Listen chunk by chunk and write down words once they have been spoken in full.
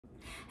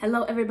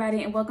Hello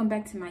everybody and welcome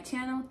back to my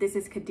channel. This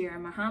is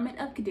Khadirah Muhammad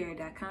of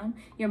Khadirah.com,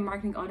 your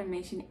marketing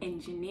automation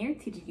engineer,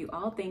 teaching you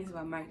all things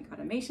about marketing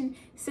automation,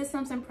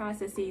 systems and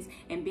processes,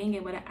 and being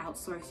able to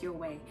outsource your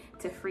way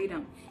to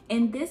freedom.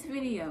 In this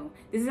video,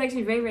 this is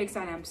actually very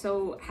exciting. I'm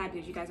so happy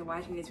that you guys are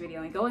watching this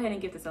video, and go ahead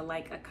and give this a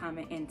like, a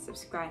comment, and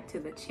subscribe to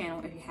the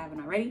channel if you haven't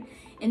already.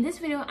 In this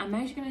video, I'm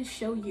actually going to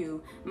show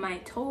you my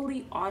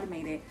totally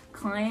automated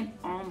client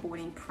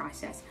onboarding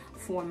process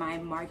for my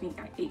marketing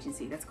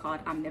agency that's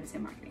called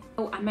Omnipotent Marketing.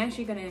 So I'm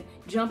actually going to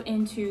jump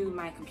into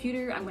my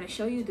computer. I'm going to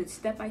show you the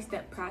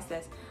step-by-step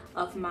process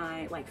of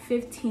my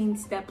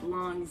 15-step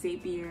long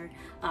Zapier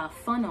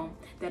funnel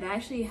that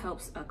actually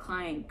helps a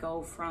client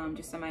go from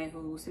just somebody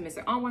who submits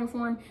their onboarding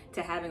form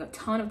to having a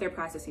ton of their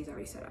processes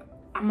already set up.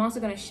 I'm also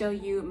going to show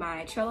you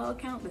my Trello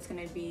account. That's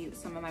going to be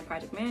some of my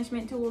project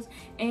management tools,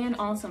 and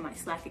also my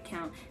Slack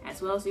account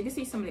as well, so you can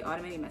see some of the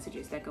automated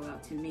messages that go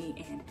out to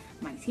me and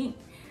my team.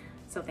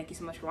 So thank you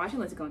so much for watching.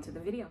 Let's go into the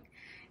video.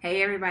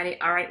 Hey everybody.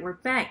 All right, we're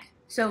back.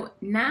 So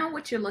now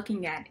what you're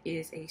looking at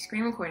is a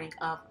screen recording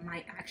of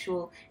my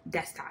actual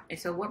desktop. And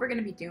so what we're going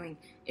to be doing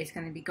is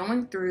going to be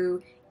going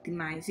through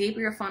my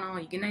Zapier funnel.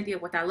 You get an idea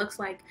of what that looks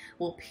like.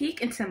 We'll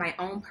peek into my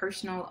own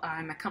personal,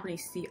 my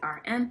company's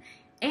CRM.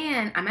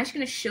 And I'm actually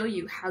going to show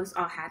you how this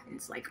all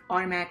happens, like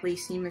automatically,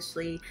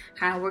 seamlessly,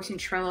 how it works in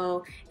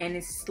Trello and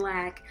in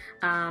Slack,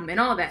 and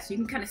all of that. So you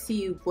can kind of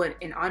see what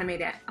an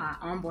automated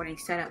onboarding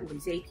setup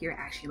with Zapier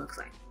actually looks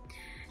like.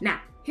 Now,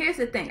 here's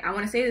the thing. I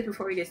want to say this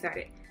before we get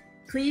started.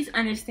 Please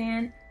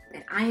understand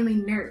that I am a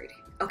nerd.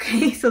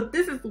 Okay, so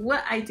this is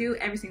what I do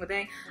every single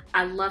day.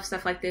 I love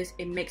stuff like this.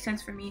 It makes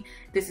sense for me.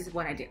 This is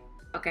what I do.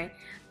 Okay,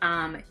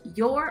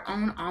 your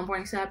own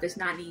onboarding setup does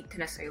not need to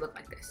necessarily look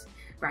like this,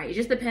 right? It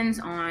just depends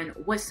on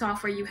what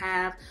software you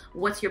have,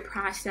 what's your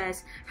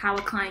process, how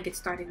a client gets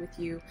started with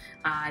you.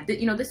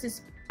 This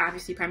is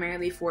obviously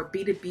primarily for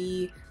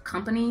B2B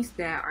companies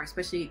that are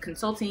especially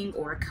consulting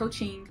or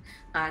coaching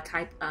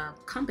type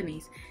of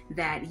companies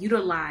that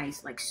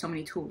utilize so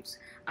many tools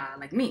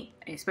like me,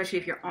 especially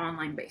if you're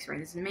online based, right?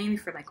 This is mainly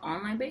for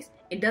online based.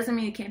 It doesn't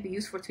mean it can't be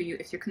useful to you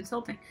if you're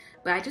consulting,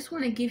 but I just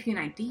want to give you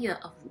an idea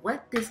of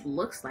what this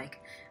looks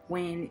like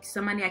when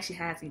somebody actually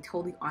has a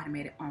totally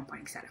automated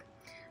onboarding setup.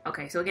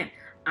 Okay, so again,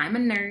 I'm a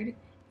nerd.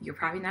 You're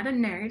probably not a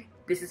nerd.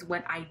 This is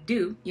what I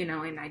do,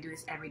 and I do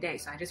this every day.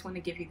 So I just want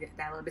to give you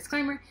that little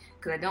disclaimer,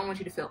 because I don't want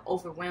you to feel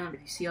overwhelmed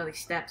if you see all these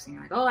steps and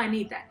you're like, oh, I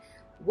need that.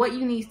 What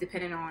you need is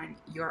dependent on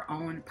your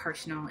own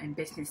personal and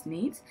business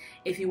needs.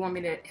 If you want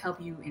me to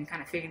help you in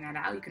kind of figuring that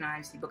out, you can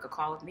obviously book a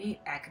call with me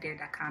at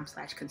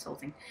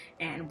Khadirah.com/consulting,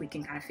 and we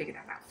can kind of figure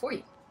that out for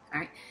you. All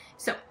right,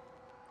 so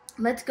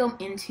let's go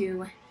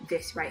into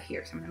this right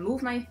here. So I'm going to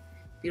move my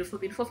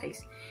beautiful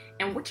face,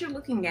 and what you're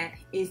looking at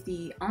is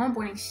the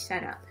onboarding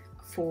setup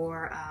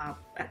for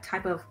a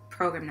type of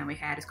program that we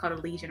had. It's called a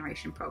lead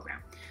generation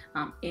program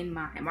in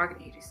my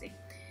marketing agency.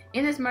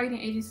 In this marketing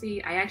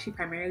agency, I actually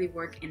primarily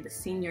work in the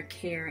senior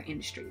care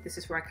industry. This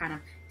is where I kind of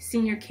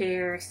senior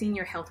care,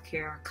 senior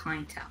healthcare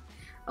clientele.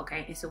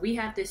 Okay, and so we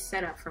have this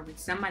set up for when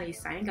somebody is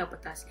signing up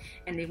with us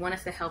and they want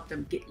us to help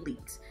them get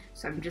leads.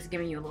 So I'm just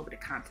giving you a little bit of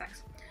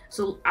context.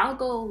 So I'll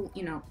go,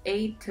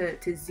 A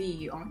to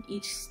Z on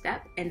each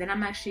step, and then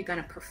I'm actually going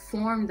to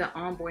perform the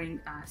onboarding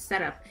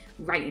setup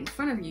right in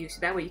front of you, so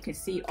that way you can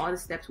see all the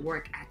steps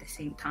work at the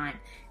same time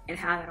and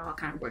how that all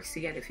kind of works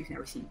together if you've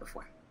never seen it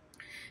before.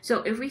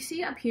 So if we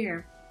see up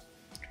here,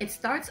 it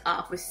starts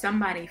off with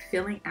somebody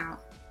filling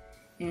out,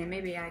 and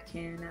maybe I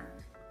can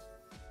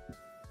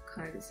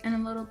color this in a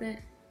little bit.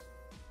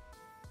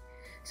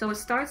 So it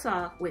starts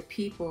off with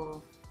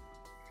people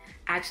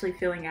actually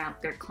filling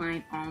out their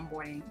client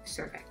onboarding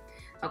survey.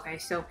 Okay,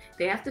 so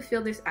they have to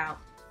fill this out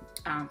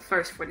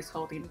first for this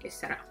whole thing to get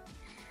set up.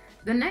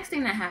 The next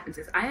thing that happens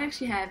is I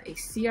actually have a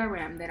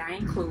CRM that I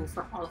include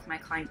for all of my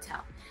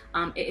clientele.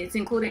 It's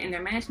included in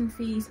their management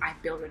fees. I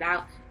build it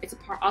out. It's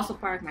also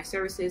part of my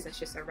services. That's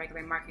just a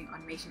regular marketing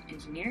automation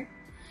engineer.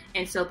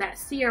 And so that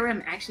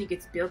CRM actually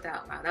gets built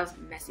out. Wow, that was a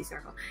messy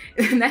circle.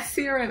 That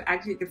CRM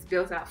actually gets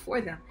built out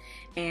for them.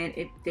 And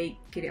they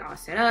get it all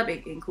set up.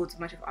 It includes a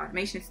bunch of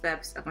automation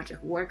steps, a bunch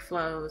of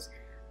workflows,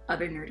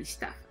 other nerdy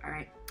stuff, all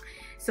right?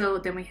 So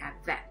then we have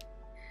that.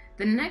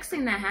 The next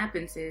thing that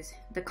happens is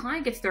the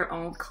client gets their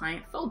own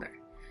client folder,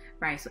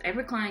 right? So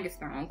every client gets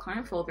their own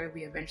client folder.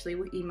 We eventually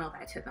will email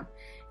that to them,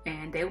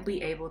 and they'll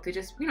be able to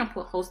just,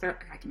 host their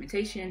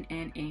documentation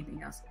and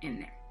anything else in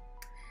there.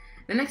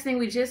 The next thing,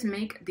 we just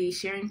make the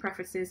sharing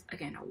preferences,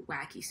 again, a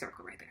wacky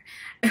circle right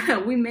there.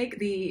 We make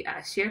the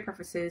shared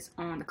preferences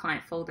on the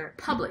client folder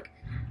public,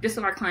 just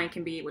so our client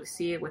can be able to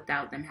see it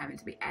without them having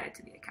to be added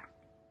to the account.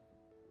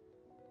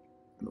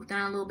 Move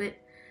down a little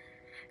bit.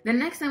 The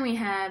next thing we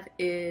have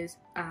is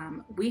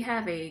we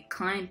have a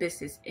client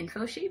business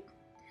info sheet.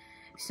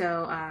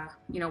 So,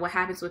 what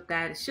happens with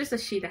that, it's just a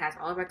sheet that has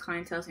all of our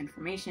clientele's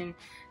information,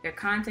 their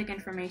contact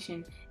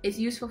information. It's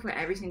useful for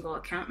every single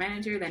account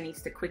manager that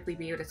needs to quickly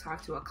be able to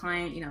talk to a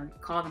client,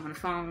 call them on the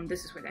phone.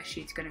 This is where that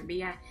sheet's going to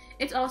be at.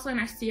 It's also in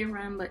our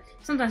CRM, but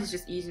sometimes it's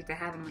just easier to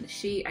have them on the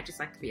sheet. I just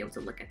like to be able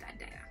to look at that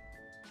data.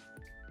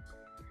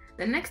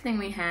 The next thing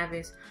we have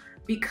is,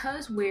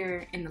 because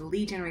we're in the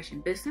lead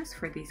generation business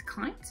for these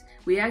clients,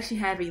 we actually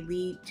have a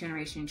lead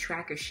generation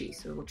tracker sheet.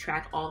 So we'll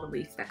track all the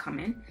leads that come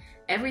in.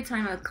 Every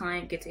time a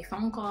client gets a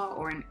phone call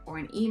or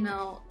an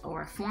email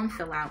or a form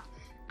fill out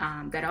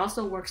that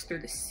also works through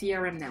the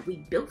CRM that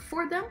we built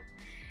for them,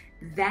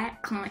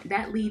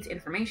 that lead's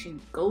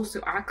information goes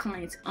to our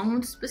client's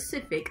own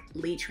specific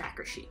lead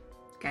tracker sheet.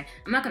 Okay,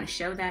 I'm not going to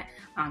show that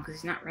because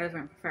it's not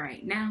relevant for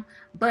right now,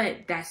 but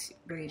that's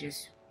really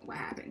just what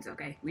happens.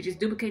 Okay, we just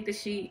duplicate the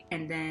sheet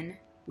and then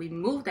we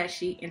move that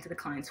sheet into the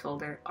client's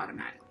folder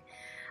automatically.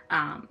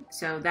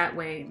 So that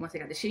way, once I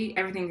got the sheet,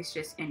 everything is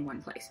just in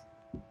one place.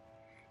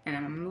 And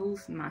I'm gonna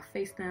move my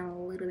face down a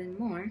little bit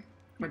more,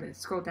 or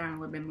scroll down a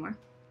little bit more.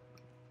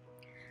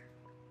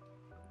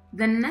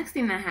 The next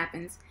thing that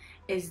happens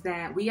is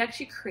that we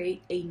actually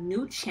create a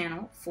new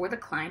channel for the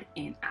client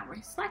in our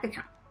Slack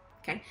account.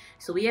 Okay,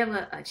 so we have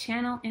a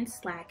channel in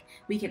Slack.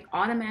 We can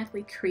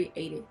automatically create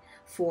it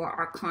for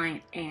our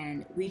client,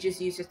 and we just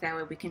use it that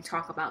way we can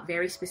talk about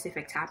very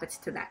specific topics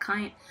to that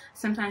client.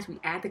 Sometimes we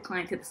add the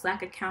client to the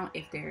Slack account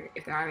if they're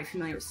already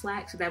familiar with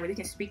Slack, so that way they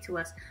can speak to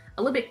us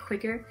a little bit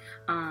quicker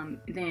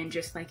than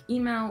just like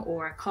email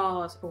or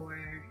calls,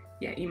 or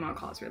email or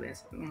calls. Really,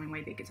 that's the only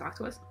way they can talk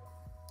to us.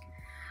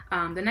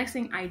 The next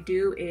thing I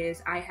do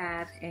is I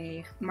have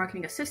a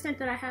marketing assistant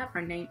that I have.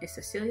 Her name is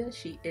Cecilia.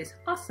 She is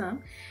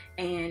awesome,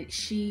 and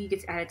she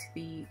gets added to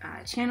the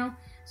channel,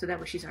 so that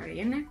way she's already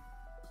in there.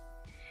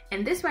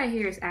 And this right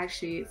here is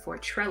actually for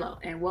Trello,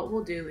 and what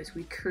we'll do is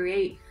we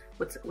create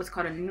what's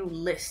called a new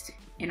list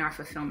in our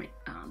fulfillment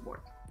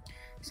board.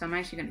 So I'm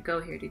actually going to go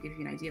here to give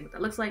you an idea of what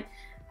that looks like.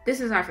 This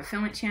is our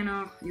fulfillment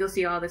channel. You'll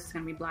see all this is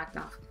going to be blocked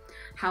off.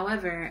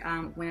 However,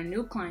 when a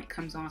new client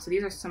comes on, so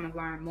these are some of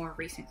our more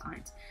recent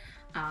clients.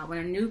 When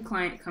a new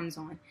client comes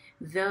on,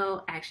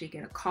 they'll actually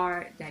get a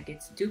card that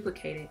gets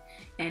duplicated,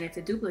 and it's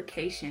a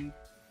duplication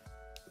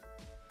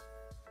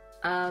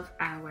of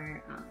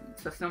our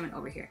fulfillment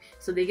over here.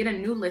 So they get a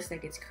new list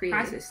that gets created.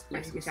 Process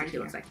list, which actually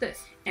looks like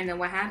this. And then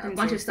what happens? A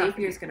bunch of stuff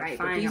is going to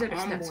find. These are the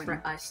steps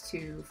for us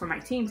for my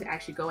team to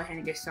actually go ahead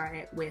and get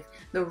started with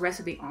the rest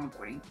of the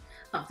onboarding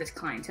of this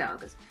clientele.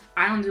 Because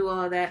I don't do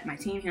all of that. My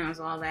team handles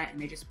all that,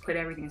 and they just put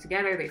everything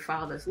together. They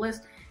follow this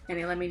list, and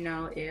they let me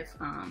know if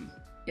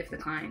the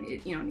client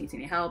needs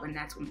any help, and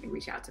that's when they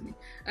reach out to me.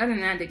 Other than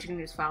that, they can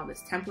just follow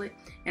this template,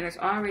 and there's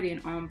already an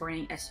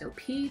onboarding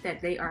SOP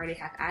that they already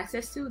have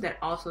access to that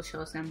also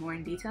shows them more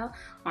in detail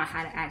on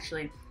how to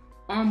actually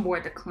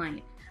onboard the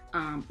client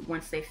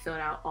once they filled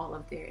out all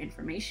of their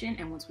information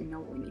and once we know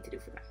what we need to do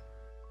for them.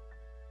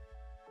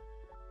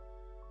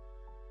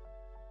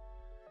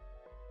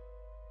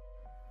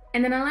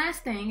 And then the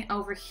last thing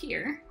over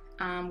here,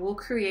 we'll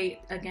create,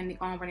 again, the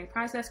onboarding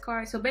process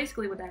card. So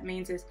basically what that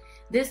means is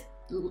this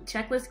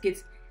checklist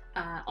gets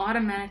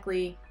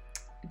automatically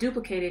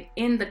duplicated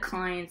in the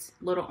client's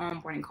little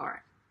onboarding card.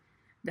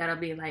 That'll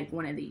be like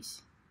one of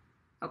these.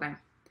 Okay,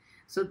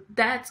 so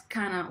that's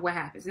kind of what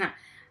happens. Now,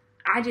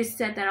 I just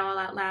said that all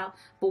out loud,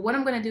 but what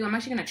I'm going to do, I'm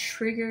actually going to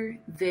trigger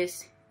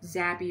this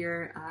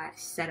Zapier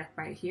setup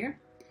right here.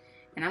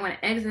 And I'm going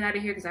to exit out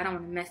of here because I don't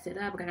want to mess it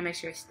up. I'm going to make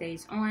sure it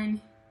stays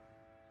on.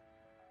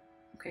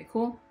 Okay,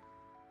 cool.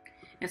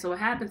 And so what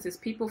happens is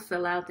people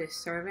fill out this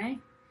survey.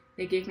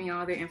 They give me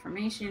all their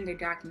information, their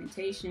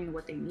documentation,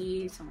 what they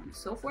need, so on and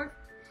so forth.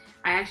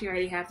 I actually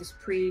already have this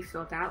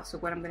pre-filled out, so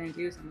what I'm going to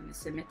do is I'm going to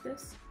submit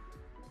this.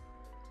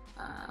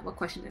 What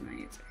question did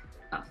I answer?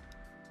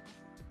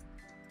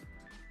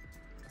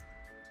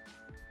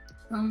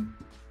 Oh.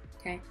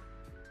 Okay.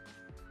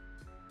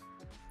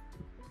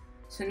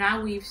 So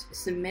now we've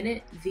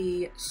submitted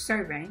the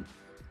survey.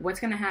 What's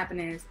going to happen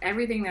is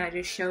everything that I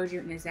just showed you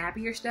in the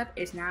Zapier step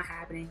is now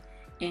happening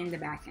in the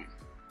back end.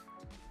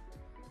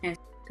 And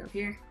go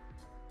here.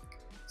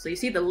 So you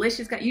see the list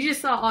you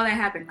just saw all that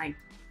happen like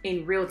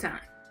in real time.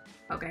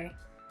 Okay,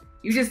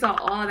 you just saw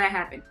all that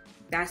happen.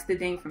 That's the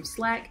thing from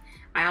Slack.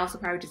 I also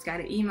probably just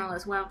got an email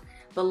as well,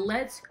 but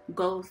let's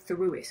go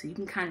through it so you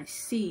can kind of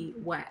see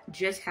what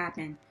just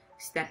happened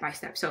step by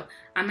step. So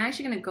I'm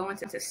actually going to go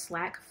into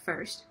Slack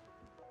first,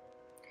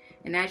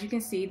 and as you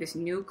can see, this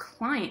new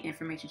client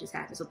information just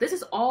happened. So this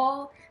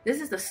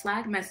is the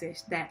Slack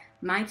message that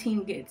my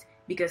team gets,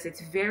 because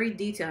it's very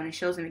detailed and it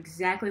shows them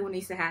exactly what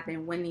needs to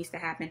happen, when needs to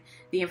happen,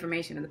 the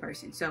information of the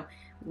person. So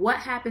what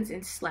happens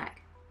in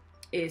Slack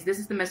is this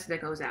is the message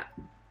that goes out.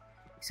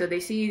 So they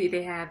see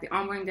they have the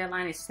onboarding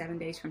deadline is 7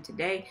 days from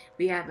today.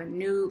 We have a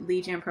new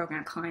lead gen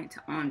program client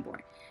to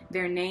onboard.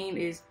 Their name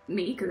is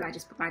me, because I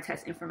just put my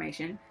test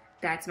information.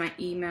 That's my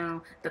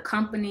email, the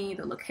company,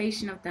 the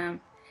location of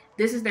them.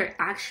 This is their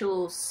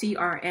actual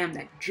CRM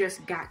that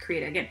just got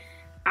created. Again,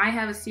 I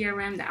have a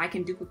CRM that I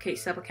can duplicate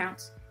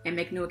sub-accounts and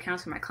make new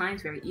accounts for my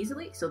clients very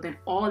easily. So then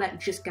all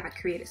that just got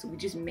created. So we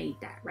just made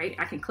that, right?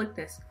 I can click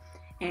this,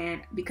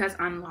 and because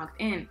I'm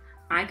logged in,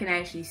 I can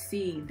actually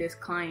see this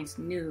client's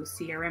new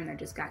CRM that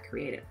just got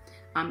created.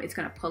 It's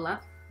gonna pull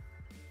up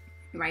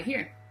right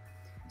here.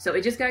 So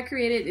it just got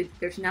created.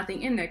 There's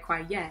nothing in there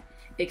quite yet,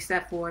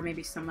 except for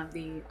maybe some of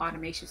the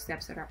automation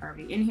steps that are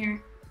already in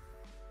here.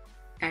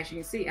 as you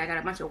can see, I got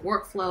a bunch of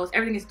workflows.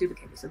 Everything is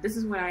duplicated. So this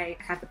is what I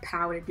have the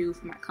power to do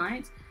for my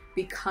clients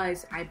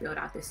because I build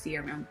out this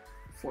CRM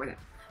for them.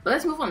 But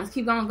let's move on. Let's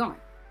keep going.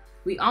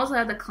 We also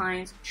have the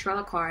client's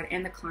Trello card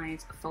and the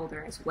client's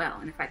folder as well.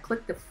 And if I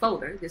click the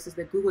folder, this is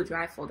the Google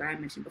Drive folder I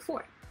mentioned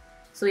before.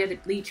 So we have the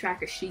lead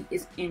tracker sheet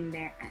is in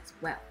there as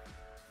well.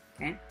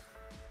 Okay.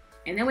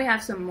 And then we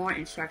have some more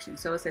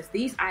instructions. So it says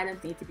these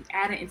items need to be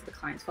added into the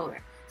client's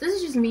folder. So this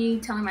is just me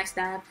telling my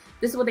staff,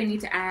 this is what they need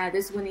to add.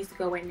 This is what needs to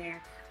go in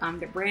there.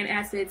 Their brand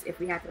assets, if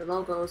we have their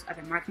logos or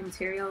their marketing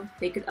material,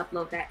 they could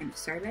upload that in the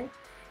survey.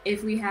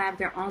 If we have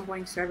their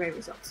onboarding survey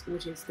results,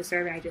 which is the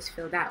survey I just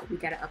filled out, we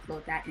got to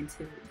upload that into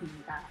the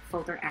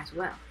folder as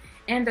well.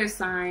 And their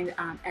signed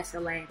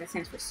SLA, that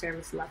stands for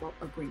service level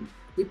agreement.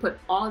 We put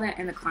all that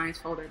in the client's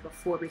folder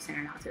before we send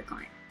it out to the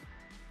client.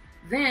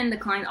 Then the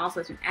client also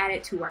has been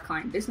added to our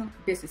client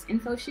business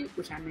info sheet,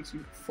 which I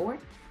mentioned before,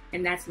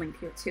 and that's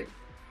linked here too.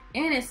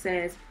 And it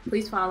says,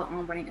 please follow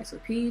onboarding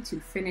SOP to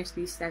finish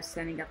these steps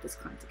setting up this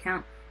client's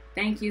account.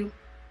 Thank you.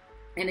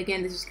 And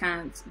again, this is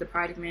kind of the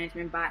project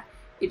management bot.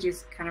 It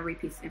just kind of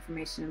repeats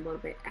information a little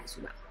bit as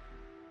well.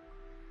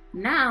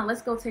 Now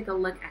let's go take a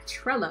look at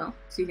Trello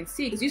so you can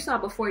see, because you saw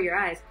before your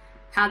eyes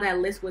how that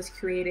list was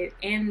created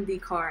and the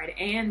card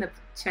and the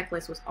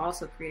checklist was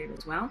also created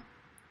as well.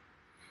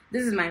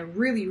 This is my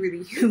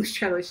really huge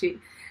Trello sheet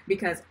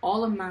because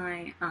all of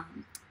my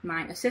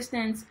my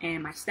assistants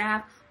and my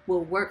staff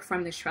will work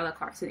from this Trello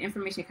card. So the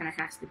information kind of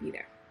has to be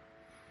there.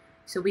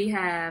 So we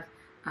have,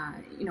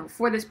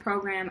 for this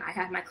program, I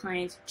have my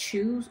clients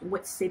choose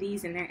what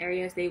cities in their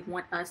areas they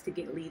want us to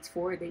get leads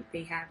for.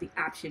 They have the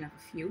option of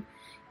a few.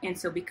 And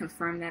so we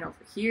confirm that over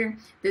here.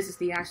 This is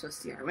the actual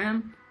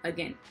CRM.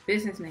 Again,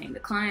 business name, the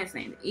client's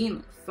name, the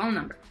email, phone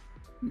number.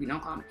 You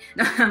don't call me.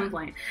 No, I'm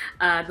playing.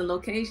 The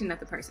location of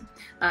the person,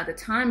 the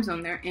time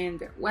zone they're in,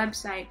 their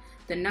website,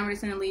 the number to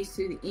send leads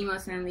to, the email to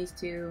send leads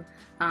to,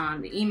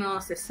 the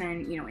emails to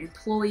send,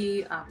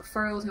 employee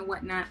referrals and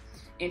whatnot,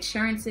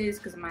 insurances,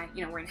 because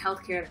we're in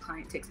healthcare, the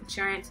client takes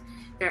insurance,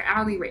 their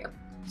hourly rate.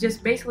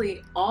 Just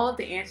basically all of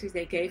the answers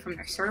they gave from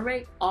their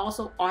survey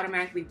also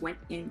automatically went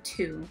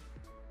into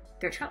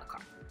their Trello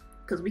card,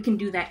 because we can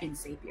do that in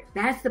Zapier.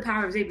 That's the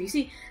power of Zapier. You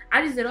see,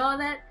 I just did all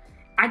that.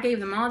 I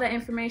gave them all that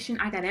information.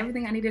 I got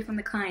everything I needed from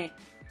the client.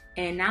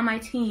 And now my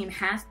team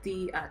has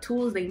the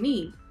tools they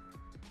need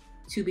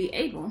to be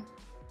able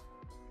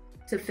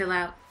to fill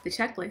out the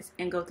checklist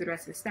and go through the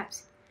rest of the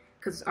steps,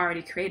 because it's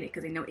already created,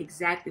 because they know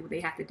exactly what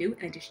they have to do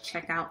and just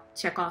check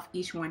off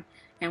each one.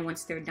 And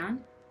once they're done,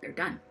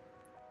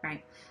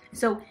 right?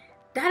 So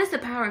that is the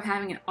power of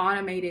having an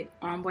automated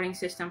onboarding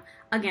system.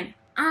 Again,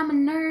 I'm a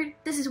nerd.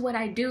 This is what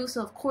I do.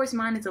 So of course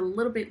mine is a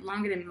little bit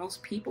longer than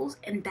most people's,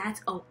 and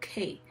that's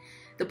okay.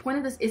 The point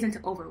of this isn't to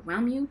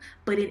overwhelm you,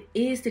 but it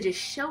is to just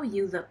show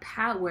you the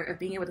power of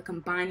being able to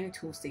combine your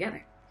tools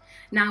together.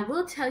 Now, I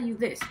will tell you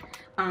this.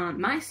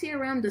 My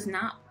CRM does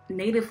not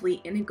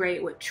natively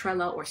integrate with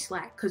Trello or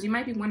Slack, because you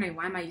might be wondering,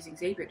 why am I using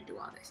Zapier to do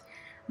all this?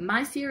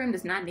 My CRM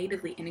does not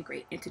natively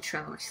integrate into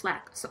Trello or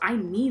Slack, so I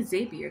need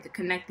Zapier to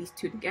connect these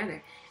two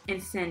together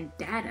and send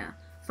data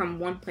from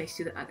one place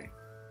to the other.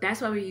 That's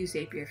why we use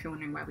Zapier, if you're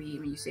wondering why we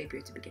even use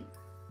Zapier to begin with.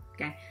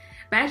 Okay,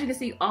 but as you can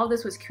see, all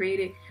this was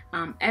created.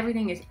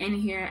 Everything is in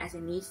here as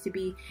it needs to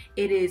be.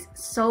 It is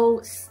so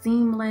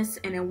seamless.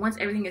 And then once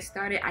everything is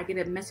started, I get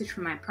a message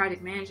from my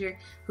project manager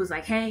who's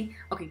like, hey,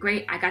 okay,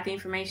 great, I got the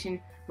information,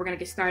 we're gonna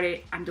get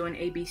started. I'm doing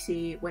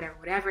ABC,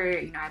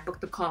 whatever. I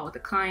booked the call with the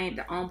client,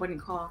 the onboarding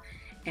call,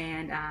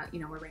 and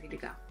we're ready to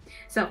go.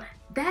 So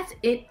that's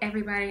it,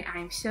 everybody.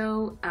 I'm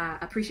so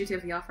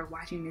appreciative of y'all for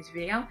watching this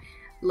video.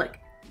 Look,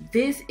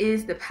 this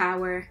is the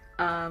power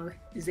of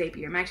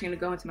Zapier. I'm actually going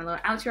to go into my little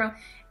outro,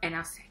 and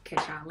I'll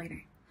catch y'all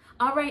later.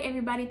 All right,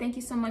 everybody, thank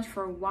you so much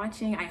for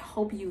watching. I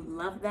hope you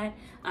love that.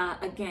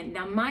 Again,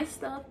 now my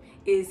stuff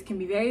can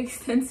be very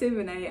extensive,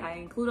 and I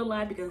include a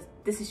lot because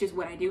this is just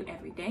what I do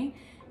every day.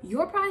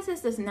 Your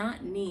process does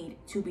not need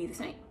to be the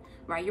same,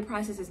 right? Your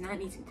process does not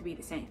need to be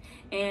the same.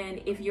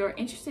 And if you're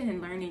interested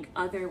in learning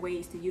other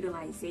ways to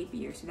utilize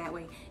Zapier, so that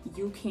way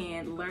you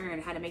can learn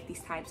how to make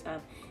these types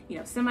of,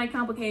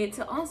 semi-complicated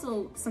to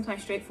also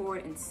sometimes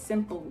straightforward and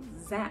simple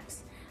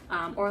zaps,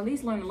 or at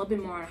least learn a little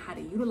bit more on how to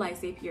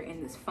utilize Zapier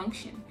in this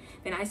function,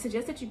 then I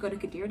suggest that you go to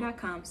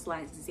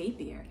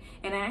Khadirah.com/Zapier,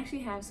 and I actually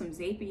have some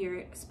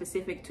Zapier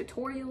specific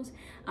tutorials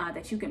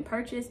that you can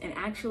purchase, and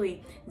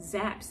actually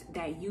zaps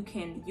that you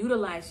can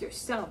utilize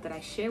yourself that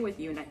I share with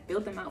you, and I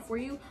build them out for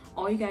you.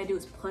 All you gotta do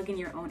is plug in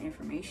your own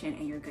information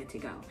and you're good to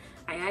go.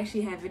 I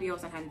actually have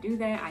videos on how to do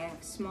that. I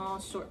have small,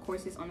 short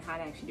courses on how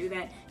to actually do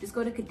that. Just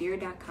go to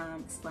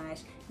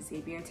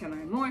Khadirah.com/Zapier to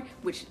learn more,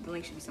 which the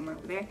link should be somewhere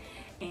over there,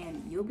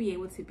 and you'll be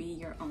able to be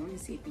your own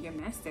Zapier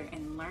master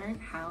and learn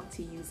how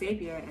to use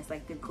Zapier as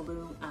like the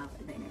glue of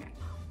the internet.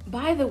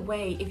 By the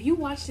way, if you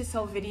watch this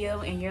whole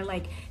video and you're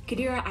like,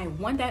 Khadirah, I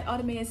want that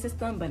automated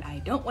system, but I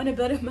don't want to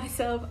build it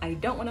myself. I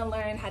don't want to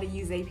learn how to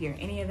use Zapier or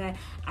any of that.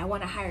 I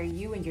want to hire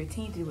you and your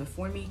team to do it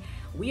for me.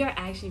 we are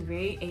actually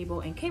very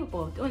able and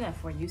capable of doing that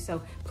for you.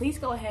 So please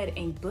go ahead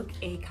and book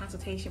a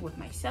consultation with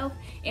myself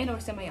and or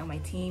somebody on my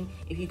team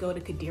if you go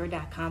to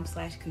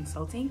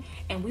Khadirah.com/consulting,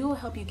 and we will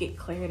help you get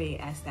clarity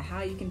as to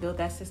how you can build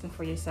that system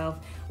for yourself,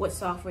 what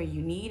software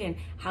you need, and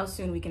how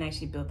soon we can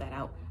actually build that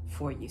out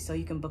for you. So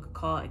you can book a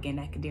call again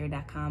at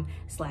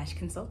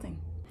Khadirah.com/consulting.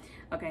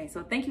 Okay,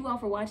 so thank you all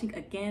for watching.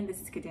 Again,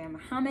 this is Khadirah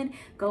Muhammad.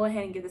 Go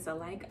ahead and give us a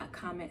like, a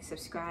comment,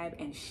 subscribe,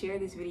 and share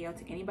this video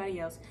to anybody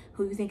else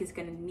who you think is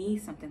gonna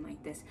need something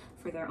like this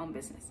for their own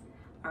business.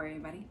 All right,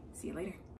 everybody, see you later.